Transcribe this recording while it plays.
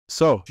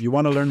So, you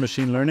want to learn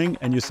machine learning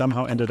and you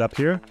somehow ended up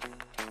here?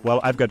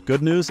 Well, I've got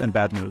good news and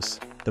bad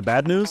news. The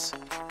bad news?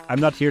 I'm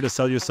not here to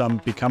sell you some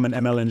become an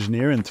ML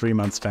engineer in 3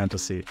 months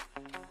fantasy.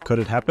 Could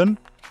it happen?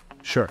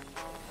 Sure.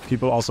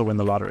 People also win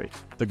the lottery.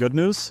 The good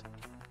news?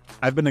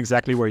 I've been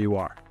exactly where you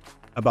are.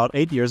 About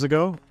 8 years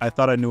ago, I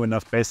thought I knew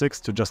enough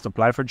basics to just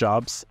apply for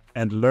jobs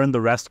and learn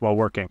the rest while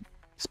working.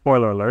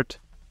 Spoiler alert,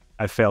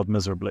 I failed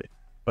miserably.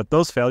 But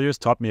those failures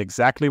taught me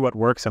exactly what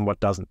works and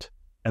what doesn't.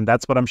 And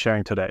that's what I'm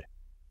sharing today.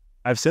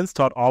 I've since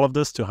taught all of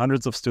this to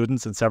hundreds of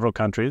students in several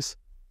countries,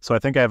 so I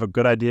think I have a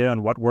good idea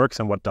on what works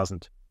and what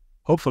doesn't.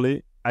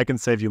 Hopefully, I can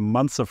save you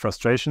months of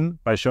frustration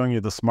by showing you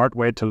the smart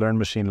way to learn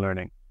machine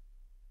learning.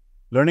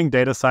 Learning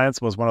data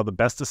science was one of the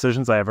best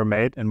decisions I ever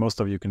made, and most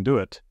of you can do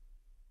it.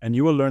 And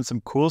you will learn some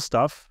cool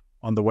stuff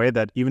on the way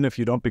that even if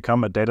you don't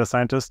become a data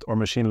scientist or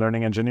machine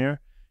learning engineer,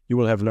 you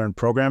will have learned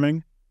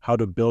programming, how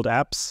to build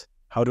apps,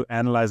 how to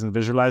analyze and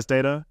visualize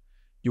data.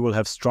 You will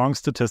have strong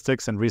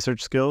statistics and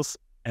research skills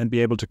and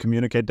be able to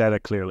communicate data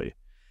clearly.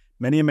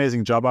 Many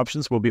amazing job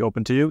options will be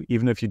open to you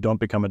even if you don't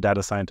become a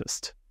data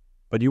scientist.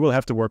 But you will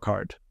have to work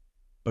hard.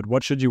 But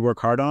what should you work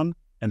hard on,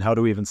 and how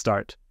do we even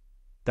start?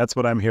 That's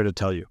what I'm here to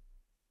tell you.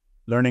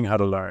 Learning how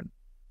to learn.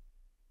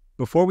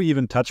 Before we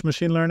even touch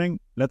machine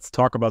learning, let's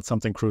talk about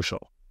something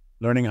crucial.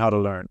 Learning how to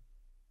learn.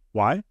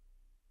 Why?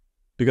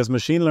 Because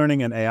machine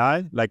learning and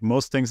AI, like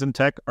most things in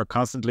tech, are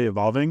constantly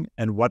evolving,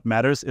 and what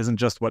matters isn't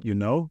just what you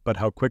know, but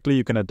how quickly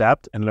you can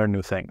adapt and learn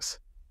new things.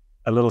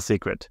 A little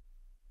secret.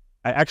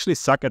 I actually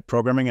suck at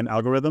programming and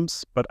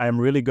algorithms, but I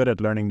am really good at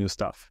learning new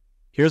stuff.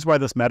 Here's why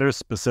this matters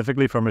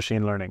specifically for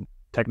machine learning.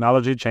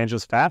 Technology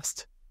changes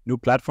fast, new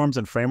platforms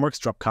and frameworks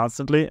drop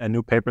constantly, and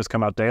new papers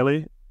come out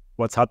daily.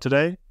 What's hot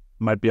today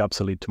might be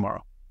obsolete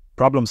tomorrow.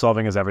 Problem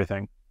solving is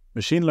everything.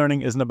 Machine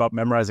learning isn't about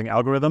memorizing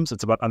algorithms,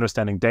 it's about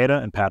understanding data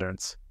and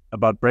patterns,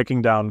 about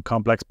breaking down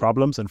complex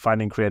problems and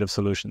finding creative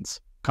solutions.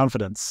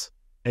 Confidence,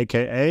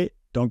 aka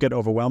don't get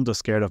overwhelmed or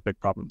scared of big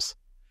problems.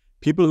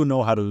 People who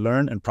know how to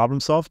learn and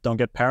problem solve don't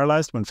get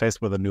paralyzed when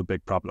faced with a new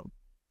big problem.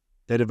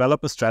 They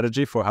develop a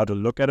strategy for how to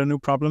look at a new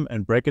problem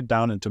and break it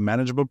down into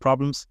manageable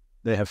problems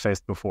they have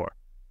faced before.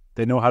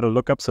 They know how to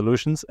look up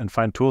solutions and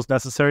find tools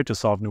necessary to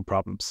solve new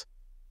problems.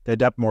 They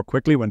adapt more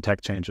quickly when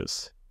tech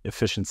changes.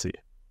 Efficiency.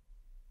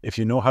 If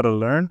you know how to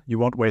learn, you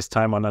won't waste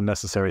time on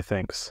unnecessary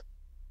things.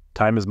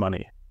 Time is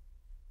money.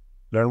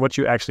 Learn what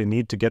you actually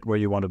need to get where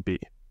you want to be.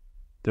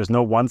 There's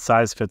no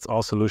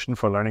one-size-fits-all solution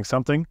for learning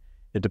something.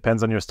 It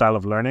depends on your style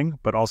of learning,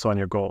 but also on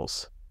your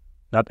goals.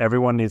 Not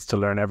everyone needs to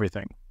learn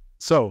everything.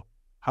 So,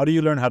 how do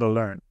you learn how to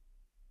learn?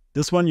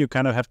 This one you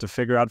kind of have to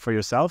figure out for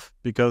yourself,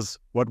 because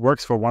what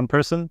works for one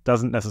person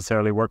doesn't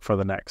necessarily work for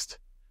the next.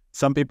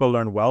 Some people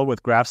learn well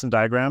with graphs and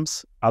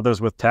diagrams,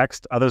 others with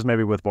text, others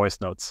maybe with voice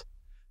notes.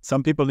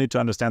 Some people need to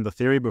understand the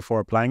theory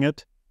before applying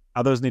it,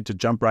 others need to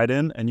jump right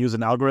in and use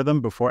an algorithm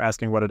before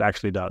asking what it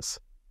actually does.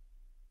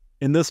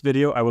 In this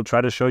video, I will try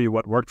to show you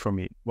what worked for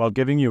me, while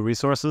giving you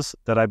resources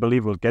that I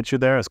believe will get you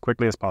there as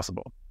quickly as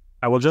possible.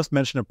 I will just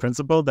mention a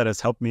principle that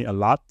has helped me a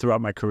lot throughout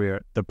my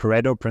career, the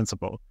Pareto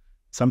principle,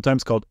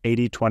 sometimes called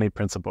 80-20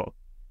 principle.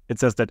 It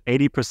says that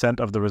 80%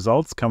 of the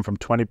results come from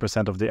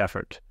 20% of the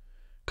effort.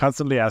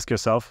 Constantly ask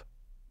yourself,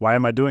 why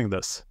am I doing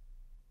this?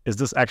 Is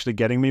this actually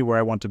getting me where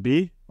I want to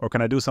be, or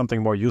can I do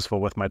something more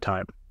useful with my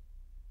time?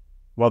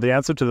 While the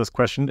answer to this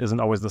question isn't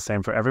always the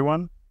same for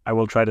everyone, I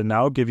will try to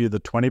now give you the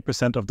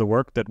 20% of the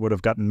work that would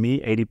have gotten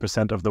me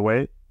 80% of the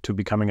way to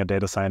becoming a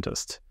data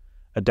scientist.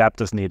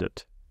 Adapt as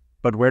needed.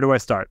 But where do I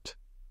start?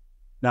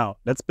 Now,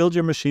 let's build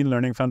your machine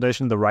learning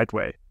foundation the right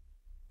way.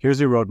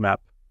 Here's your roadmap,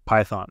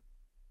 Python.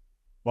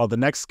 While the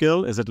next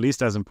skill is at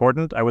least as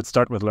important, I would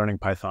start with learning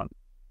Python.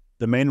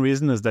 The main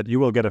reason is that you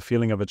will get a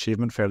feeling of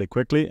achievement fairly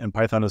quickly, and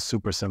Python is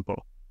super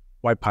simple.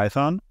 Why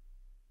Python?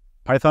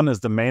 Python is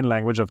the main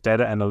language of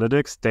data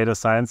analytics, data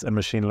science, and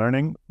machine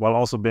learning, while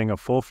also being a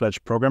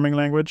full-fledged programming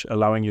language,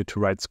 allowing you to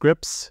write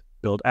scripts,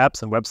 build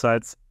apps and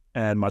websites,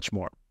 and much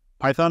more.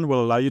 Python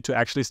will allow you to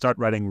actually start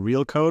writing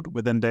real code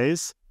within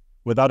days,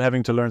 without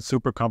having to learn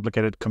super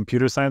complicated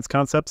computer science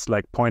concepts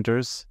like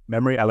pointers,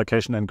 memory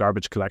allocation, and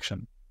garbage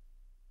collection.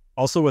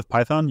 Also with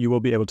Python, you will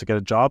be able to get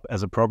a job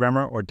as a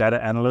programmer or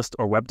data analyst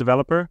or web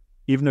developer,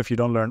 even if you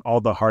don't learn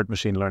all the hard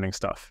machine learning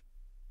stuff.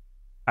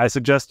 I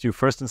suggest you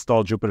first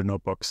install Jupyter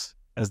notebooks,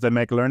 as they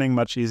make learning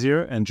much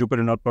easier, and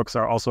Jupyter notebooks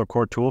are also a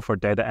core tool for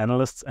data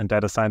analysts and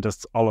data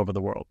scientists all over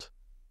the world.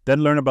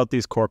 Then learn about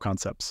these core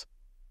concepts.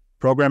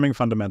 Programming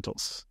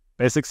fundamentals,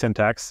 basic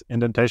syntax,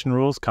 indentation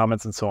rules,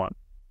 comments, and so on.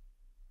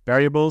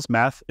 Variables,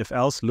 math,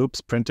 if-else, loops,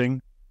 printing,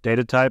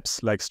 data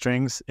types like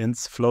strings,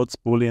 ints, floats,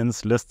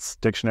 booleans, lists,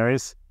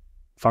 dictionaries,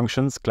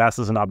 functions,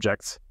 classes, and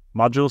objects,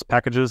 modules,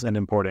 packages, and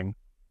importing.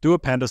 Do a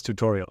Pandas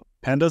tutorial.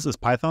 Pandas is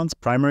Python's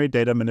primary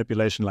data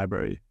manipulation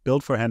library,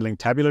 built for handling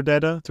tabular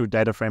data through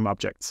data frame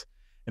objects.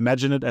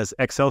 Imagine it as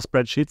Excel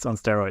spreadsheets on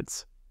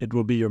steroids. It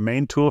will be your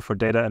main tool for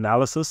data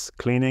analysis,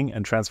 cleaning,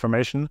 and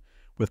transformation,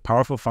 with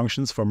powerful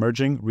functions for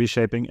merging,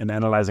 reshaping, and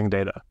analyzing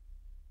data.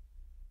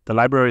 The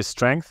library's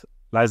strength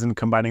lies in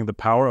combining the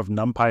power of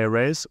NumPy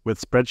arrays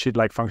with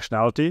spreadsheet-like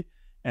functionality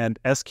and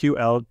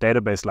SQL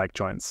database-like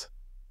joins.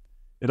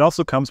 It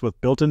also comes with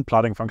built-in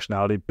plotting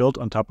functionality built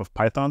on top of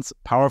Python's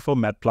powerful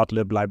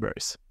matplotlib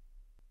libraries.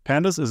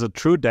 Pandas is a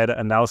true data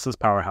analysis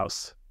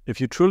powerhouse.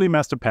 If you truly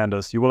master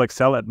Pandas, you will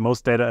excel at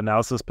most data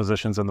analysis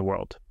positions in the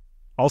world.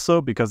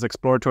 Also, because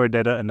exploratory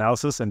data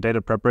analysis and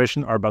data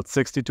preparation are about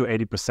 60 to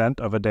 80%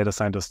 of a data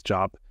scientist's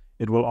job,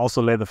 it will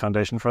also lay the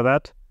foundation for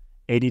that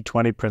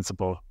 80-20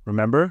 principle.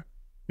 Remember?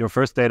 Your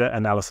first data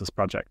analysis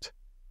project.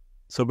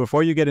 So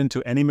before you get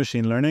into any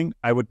machine learning,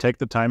 I would take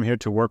the time here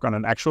to work on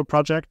an actual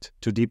project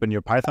to deepen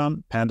your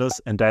Python,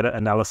 Pandas, and data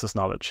analysis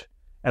knowledge.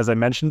 As I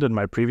mentioned in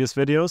my previous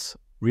videos,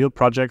 real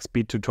projects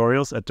beat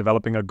tutorials at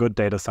developing a good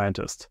data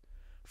scientist.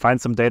 Find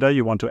some data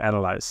you want to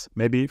analyze,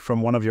 maybe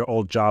from one of your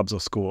old jobs or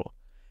school.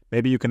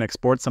 Maybe you can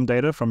export some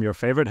data from your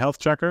favorite health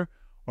tracker,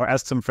 or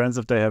ask some friends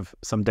if they have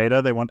some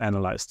data they want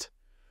analyzed.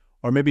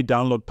 Or maybe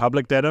download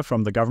public data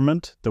from the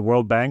government, the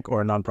World Bank,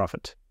 or a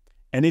nonprofit.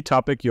 Any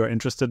topic you're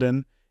interested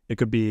in, it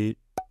could be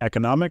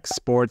economics,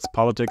 sports,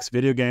 politics,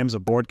 video games, or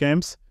board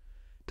games.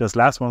 This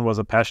last one was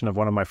a passion of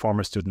one of my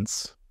former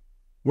students.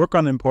 Work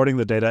on importing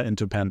the data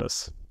into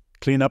Pandas.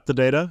 Clean up the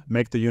data,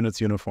 make the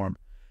units uniform.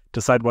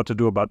 Decide what to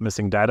do about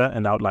missing data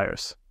and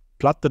outliers.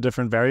 Plot the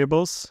different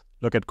variables,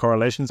 look at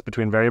correlations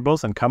between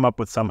variables, and come up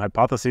with some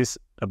hypotheses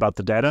about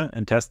the data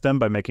and test them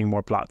by making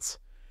more plots.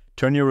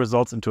 Turn your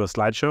results into a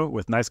slideshow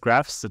with nice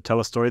graphs that tell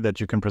a story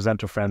that you can present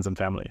to friends and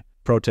family.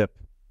 Pro tip: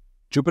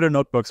 Jupyter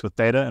notebooks with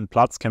data and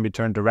plots can be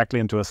turned directly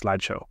into a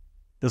slideshow.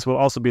 This will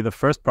also be the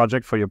first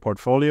project for your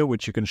portfolio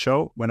which you can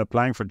show when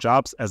applying for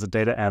jobs as a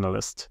data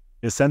analyst.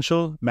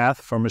 Essential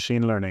math for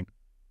machine learning.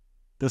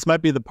 This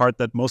might be the part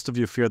that most of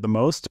you fear the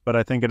most, but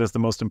I think it is the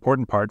most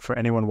important part for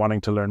anyone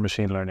wanting to learn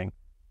machine learning.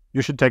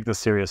 You should take this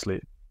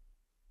seriously.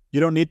 You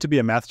don't need to be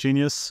a math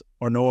genius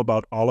or know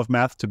about all of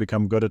math to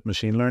become good at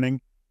machine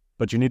learning,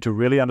 but you need to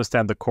really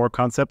understand the core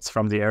concepts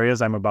from the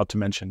areas I'm about to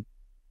mention.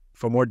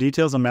 For more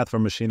details on math for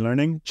machine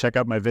learning, check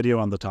out my video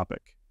on the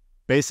topic.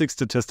 Basic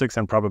statistics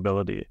and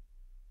probability.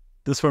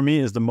 This for me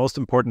is the most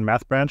important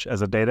math branch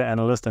as a data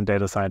analyst and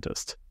data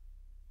scientist.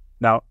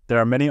 Now, there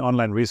are many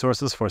online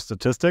resources for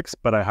statistics,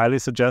 but I highly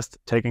suggest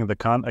taking the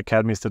Khan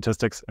Academy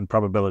Statistics and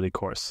Probability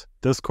course.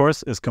 This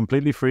course is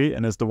completely free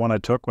and is the one I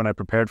took when I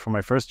prepared for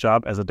my first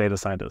job as a data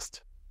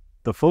scientist.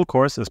 The full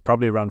course is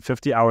probably around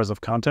 50 hours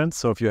of content,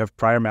 so if you have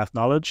prior math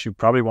knowledge, you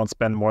probably won't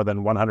spend more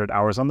than 100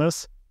 hours on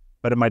this,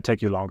 but it might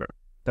take you longer.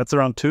 That's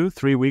around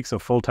 2-3 weeks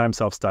of full-time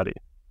self-study.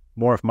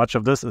 More if much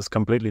of this is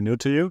completely new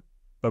to you,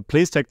 but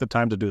please take the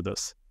time to do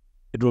this.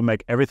 It will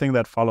make everything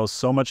that follows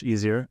so much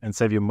easier and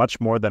save you much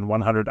more than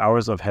 100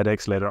 hours of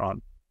headaches later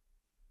on.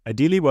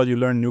 Ideally, while you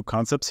learn new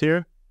concepts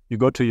here, you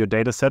go to your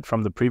dataset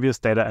from the previous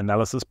data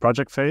analysis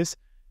project phase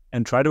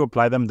and try to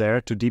apply them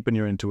there to deepen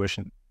your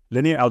intuition.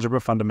 Linear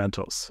algebra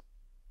fundamentals.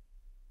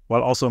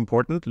 While also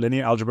important,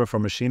 linear algebra for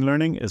machine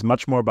learning is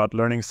much more about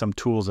learning some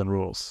tools and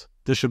rules.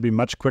 This should be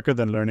much quicker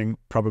than learning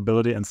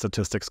probability and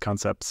statistics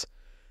concepts.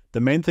 The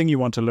main thing you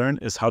want to learn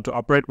is how to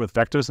operate with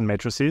vectors and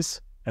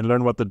matrices, and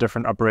learn what the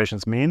different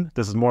operations mean.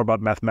 This is more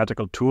about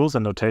mathematical tools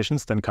and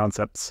notations than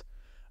concepts.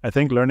 I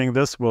think learning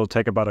this will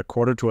take about a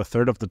quarter to a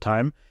third of the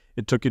time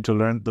it took you to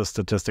learn the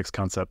statistics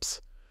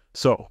concepts.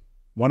 So,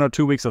 1 or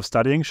 2 weeks of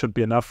studying should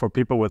be enough for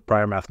people with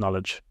prior math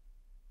knowledge.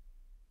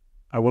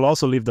 I will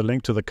also leave the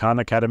link to the Khan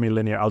Academy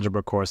Linear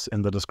Algebra course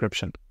in the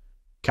description.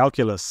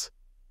 Calculus.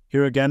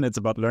 Here again, it's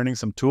about learning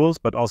some tools,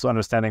 but also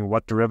understanding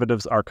what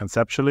derivatives are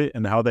conceptually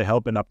and how they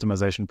help in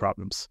optimization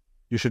problems.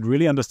 You should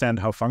really understand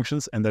how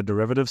functions and their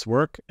derivatives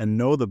work and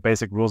know the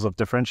basic rules of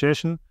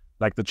differentiation,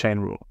 like the chain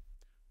rule.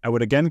 I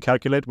would again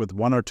calculate with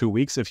 1 or 2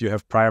 weeks if you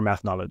have prior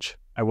math knowledge.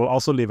 I will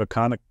also leave a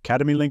Khan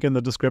Academy link in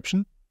the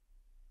description.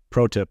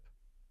 Pro tip: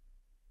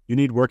 you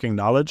need working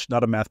knowledge,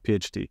 not a math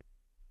PhD.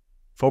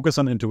 Focus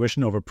on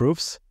intuition over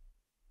proofs.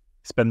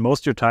 Spend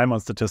most of your time on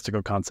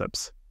statistical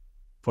concepts.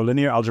 For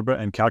linear algebra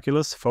and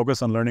calculus,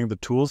 focus on learning the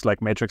tools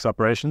like matrix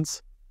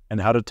operations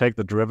and how to take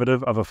the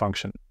derivative of a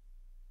function.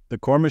 The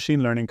core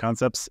machine learning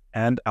concepts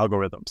and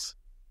algorithms.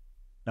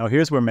 Now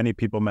here's where many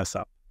people mess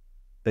up.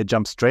 They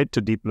jump straight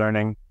to deep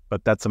learning,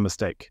 but that's a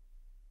mistake.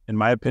 In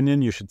my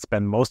opinion, you should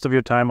spend most of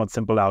your time on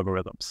simple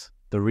algorithms.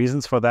 The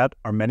reasons for that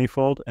are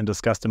manifold and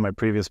discussed in my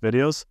previous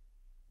videos,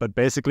 but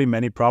basically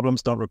many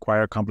problems don't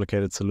require a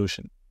complicated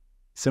solution.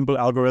 Simple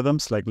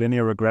algorithms like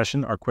linear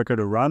regression are quicker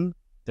to run,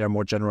 they are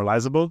more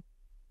generalizable,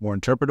 more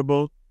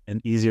interpretable,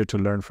 and easier to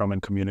learn from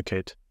and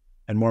communicate.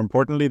 And more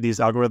importantly, these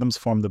algorithms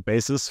form the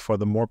basis for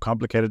the more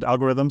complicated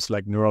algorithms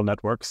like neural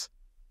networks.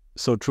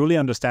 So truly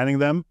understanding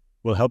them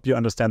will help you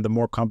understand the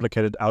more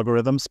complicated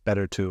algorithms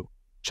better too.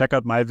 Check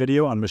out my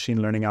video on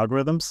machine learning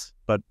algorithms,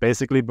 but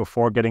basically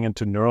before getting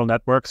into neural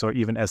networks or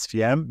even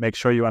SVM, make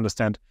sure you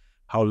understand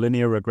how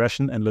linear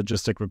regression and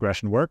logistic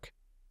regression work.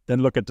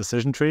 Then look at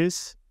decision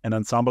trees and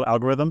ensemble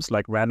algorithms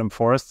like random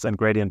forests and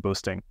gradient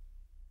boosting.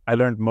 I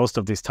learned most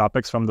of these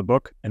topics from the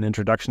book, An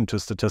Introduction to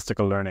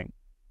Statistical Learning.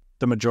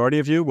 The majority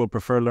of you will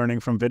prefer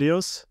learning from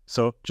videos,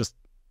 so just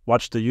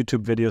watch the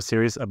YouTube video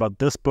series about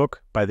this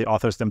book by the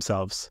authors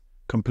themselves,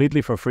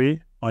 completely for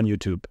free on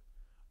YouTube.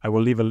 I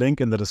will leave a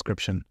link in the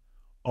description.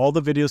 All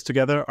the videos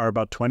together are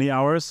about 20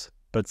 hours,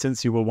 but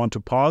since you will want to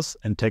pause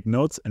and take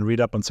notes and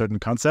read up on certain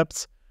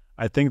concepts,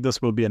 I think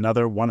this will be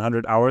another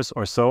 100 hours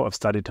or so of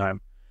study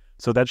time.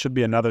 So that should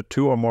be another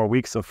 2 or more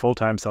weeks of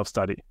full-time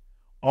self-study.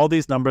 All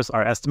these numbers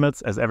are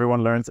estimates as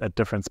everyone learns at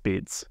different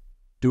speeds.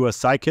 Do a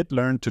Scikit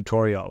Learn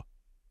tutorial.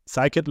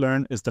 Scikit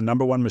Learn is the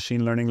 #1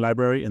 machine learning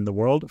library in the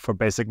world for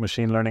basic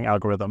machine learning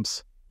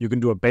algorithms. You can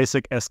do a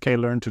basic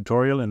sklearn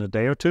tutorial in a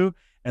day or two,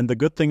 and the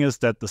good thing is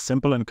that the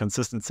simple and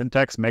consistent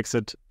syntax makes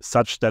it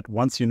such that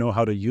once you know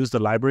how to use the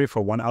library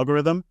for one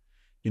algorithm,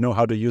 you know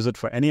how to use it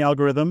for any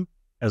algorithm,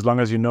 as long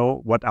as you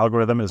know what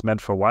algorithm is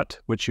meant for what,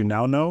 which you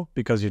now know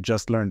because you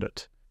just learned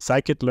it.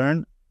 Scikit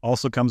Learn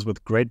also comes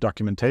with great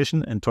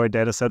documentation and toy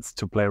datasets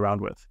to play around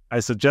with.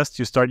 I suggest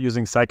you start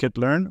using Scikit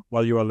Learn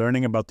while you are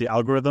learning about the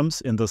algorithms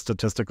in the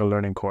statistical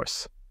learning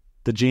course.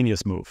 The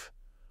genius move.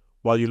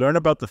 While you learn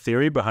about the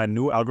theory behind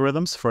new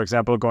algorithms, for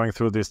example, going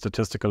through the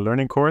statistical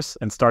learning course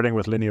and starting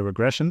with linear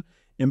regression,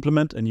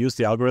 implement and use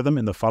the algorithm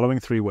in the following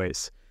 3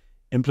 ways.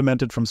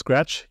 Implement it from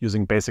scratch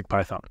using basic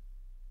Python.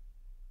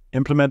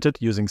 Implement it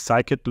using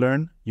Scikit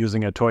Learn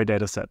using a toy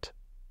dataset.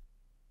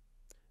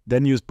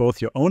 Then use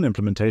both your own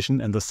implementation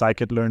and the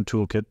Scikit Learn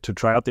toolkit to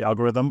try out the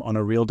algorithm on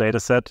a real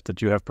dataset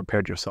that you have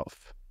prepared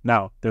yourself.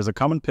 Now, there's a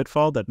common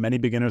pitfall that many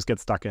beginners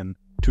get stuck in.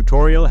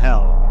 Tutorial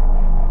hell.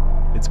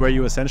 It's where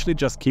you essentially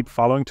just keep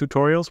following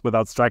tutorials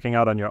without striking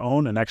out on your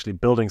own and actually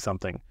building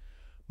something.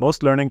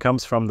 Most learning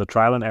comes from the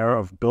trial and error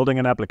of building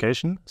an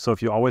application, so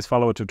if you always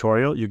follow a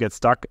tutorial, you get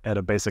stuck at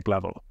a basic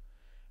level.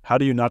 How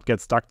do you not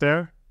get stuck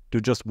there? Do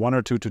just 1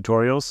 or 2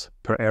 tutorials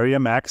per area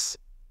max,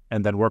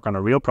 and then work on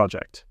a real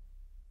project.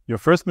 Your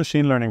first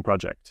machine learning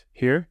project.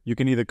 Here, you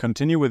can either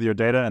continue with your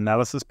data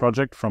analysis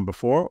project from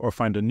before or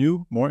find a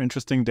new, more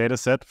interesting data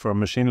set for a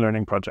machine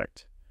learning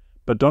project.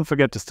 But don't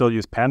forget to still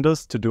use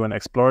Pandas to do an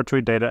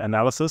exploratory data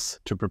analysis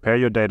to prepare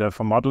your data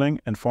for modeling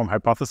and form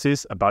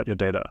hypotheses about your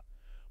data.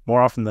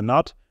 More often than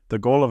not, the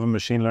goal of a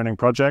machine learning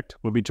project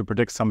will be to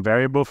predict some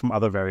variable from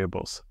other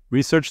variables.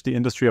 Research the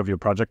industry of your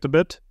project a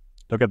bit,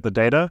 look at the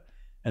data,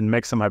 and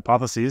make some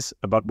hypotheses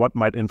about what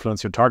might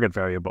influence your target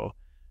variable,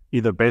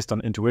 either based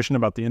on intuition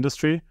about the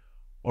industry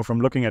or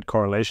from looking at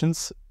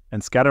correlations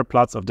and scatter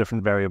plots of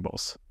different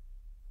variables.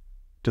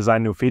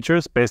 Design new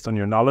features based on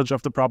your knowledge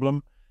of the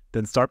problem,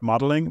 then start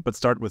modeling, but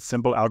start with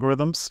simple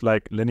algorithms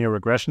like linear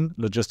regression,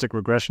 logistic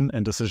regression,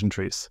 and decision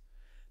trees.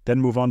 Then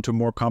move on to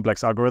more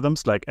complex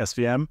algorithms like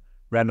SVM,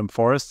 random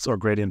forests, or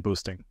gradient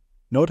boosting.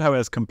 Note how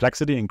as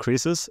complexity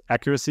increases,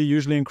 accuracy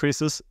usually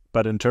increases,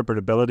 but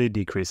interpretability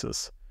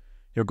decreases.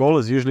 Your goal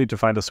is usually to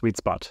find a sweet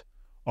spot.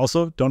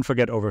 Also, don't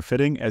forget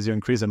overfitting as you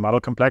increase in model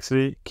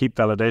complexity. Keep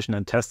validation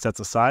and test sets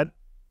aside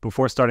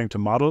before starting to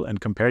model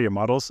and compare your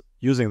models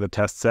using the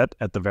test set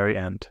at the very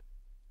end.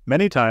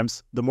 Many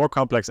times, the more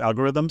complex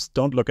algorithms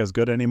don't look as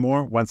good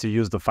anymore once you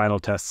use the final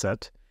test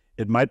set.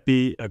 It might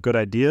be a good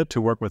idea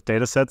to work with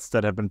datasets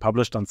that have been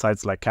published on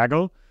sites like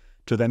Kaggle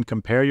to then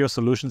compare your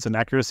solutions and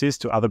accuracies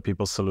to other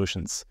people's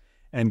solutions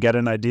and get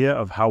an idea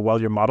of how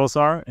well your models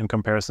are in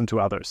comparison to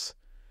others.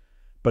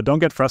 But don't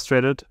get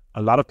frustrated.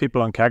 A lot of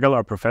people on Kaggle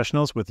are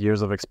professionals with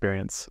years of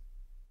experience.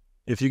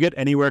 If you get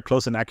anywhere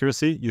close in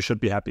accuracy, you should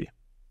be happy.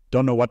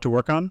 Don't know what to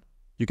work on?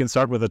 You can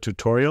start with a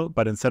tutorial,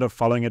 but instead of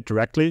following it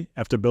directly,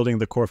 after building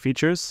the core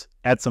features,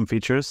 add some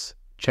features,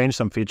 change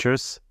some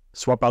features,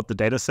 swap out the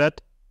dataset,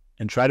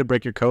 and try to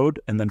break your code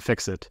and then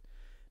fix it.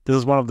 This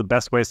is one of the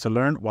best ways to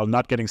learn while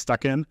not getting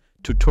stuck in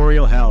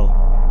tutorial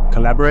hell.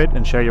 Collaborate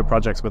and share your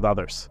projects with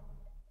others.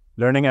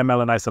 Learning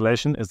ML in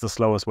isolation is the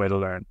slowest way to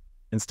learn.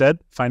 Instead,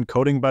 find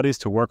coding buddies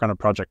to work on a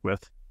project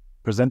with.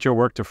 Present your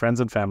work to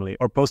friends and family,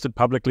 or post it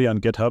publicly on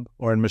GitHub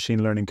or in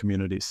machine learning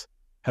communities.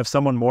 Have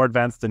someone more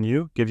advanced than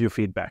you give you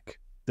feedback.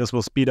 This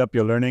will speed up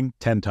your learning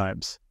 10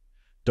 times.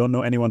 Don't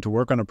know anyone to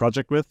work on a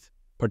project with?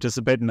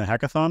 Participate in a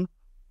hackathon?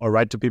 Or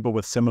write to people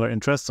with similar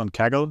interests on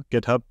Kaggle,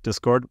 GitHub,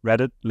 Discord,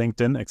 Reddit,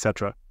 LinkedIn,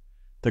 etc.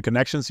 The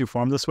connections you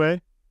form this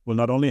way will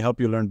not only help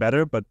you learn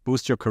better, but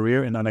boost your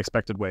career in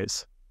unexpected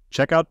ways.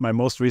 Check out my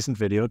most recent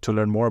video to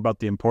learn more about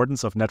the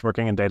importance of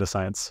networking and data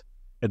science.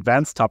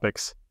 Advanced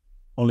topics.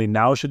 Only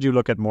now should you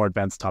look at more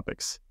advanced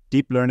topics.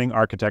 Deep learning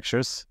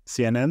architectures,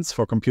 CNNs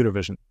for computer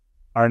vision,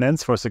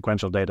 RNNs for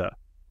sequential data,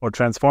 or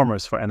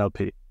transformers for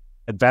NLP.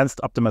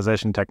 Advanced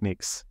optimization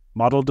techniques,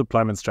 model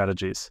deployment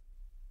strategies,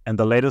 and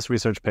the latest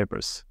research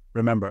papers.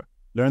 Remember,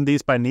 learn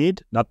these by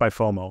need, not by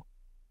FOMO.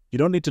 You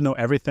don't need to know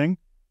everything,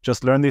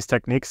 just learn these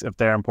techniques if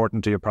they are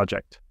important to your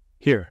project.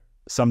 Here,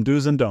 some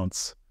do's and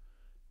don'ts.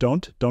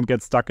 Don't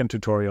get stuck in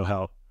tutorial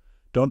hell.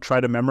 Don't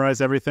try to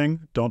memorize everything.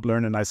 Don't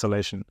learn in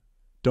isolation.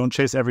 Don't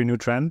chase every new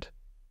trend.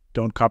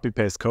 Don't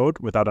copy-paste code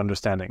without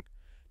understanding.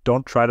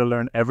 Don't try to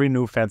learn every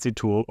new fancy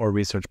tool or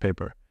research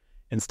paper.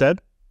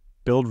 Instead,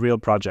 build real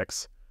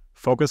projects.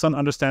 Focus on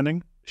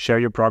understanding, share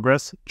your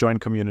progress, join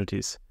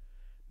communities.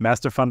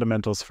 Master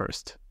fundamentals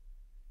first.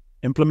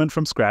 Implement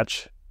from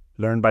scratch,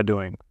 learn by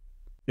doing.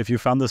 If you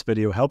found this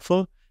video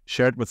helpful,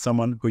 share it with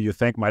someone who you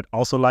think might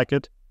also like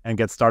it, and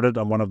get started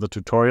on one of the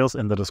tutorials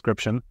in the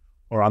description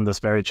or on this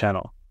very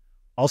channel.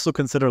 Also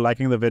consider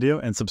liking the video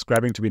and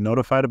subscribing to be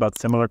notified about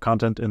similar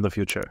content in the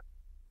future.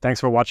 Thanks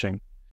for watching.